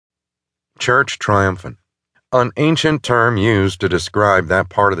Church triumphant. An ancient term used to describe that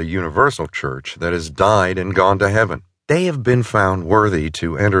part of the universal church that has died and gone to heaven. They have been found worthy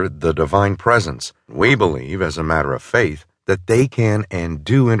to enter the divine presence. We believe, as a matter of faith, that they can and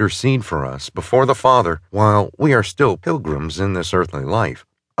do intercede for us before the Father while we are still pilgrims in this earthly life.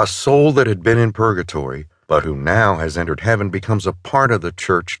 A soul that had been in purgatory, but who now has entered heaven, becomes a part of the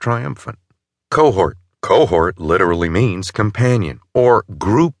church triumphant. Cohort. Cohort literally means companion or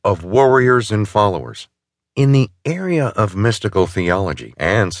group of warriors and followers. In the area of mystical theology,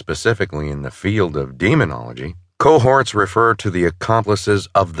 and specifically in the field of demonology, cohorts refer to the accomplices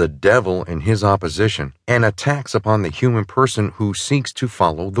of the devil in his opposition and attacks upon the human person who seeks to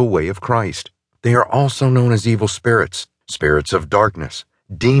follow the way of Christ. They are also known as evil spirits, spirits of darkness,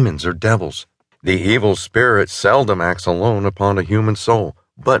 demons or devils. The evil spirit seldom acts alone upon a human soul,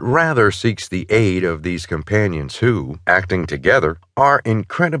 but rather seeks the aid of these companions who, acting together, are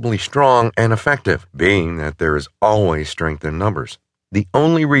incredibly strong and effective, being that there is always strength in numbers. The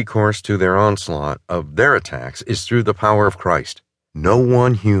only recourse to their onslaught of their attacks is through the power of Christ. No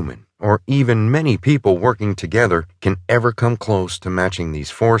one human, or even many people working together, can ever come close to matching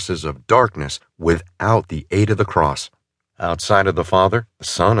these forces of darkness without the aid of the cross. Outside of the Father, the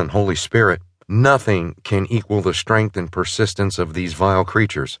Son, and Holy Spirit, nothing can equal the strength and persistence of these vile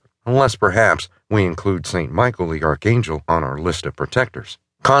creatures, unless perhaps we include St. Michael the Archangel on our list of protectors.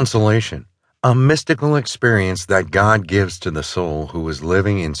 Consolation, a mystical experience that God gives to the soul who is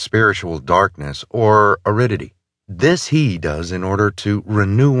living in spiritual darkness or aridity. This He does in order to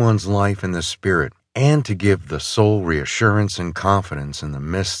renew one's life in the Spirit and to give the soul reassurance and confidence in the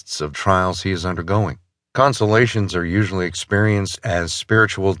midst of trials he is undergoing. Consolations are usually experienced as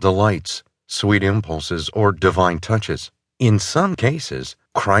spiritual delights, sweet impulses, or divine touches. In some cases,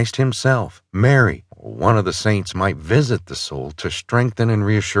 Christ Himself, Mary, or one of the saints might visit the soul to strengthen and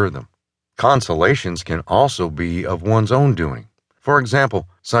reassure them. Consolations can also be of one's own doing. For example,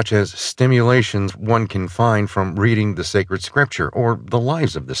 such as stimulations one can find from reading the sacred scripture or the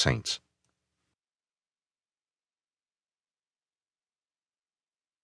lives of the saints.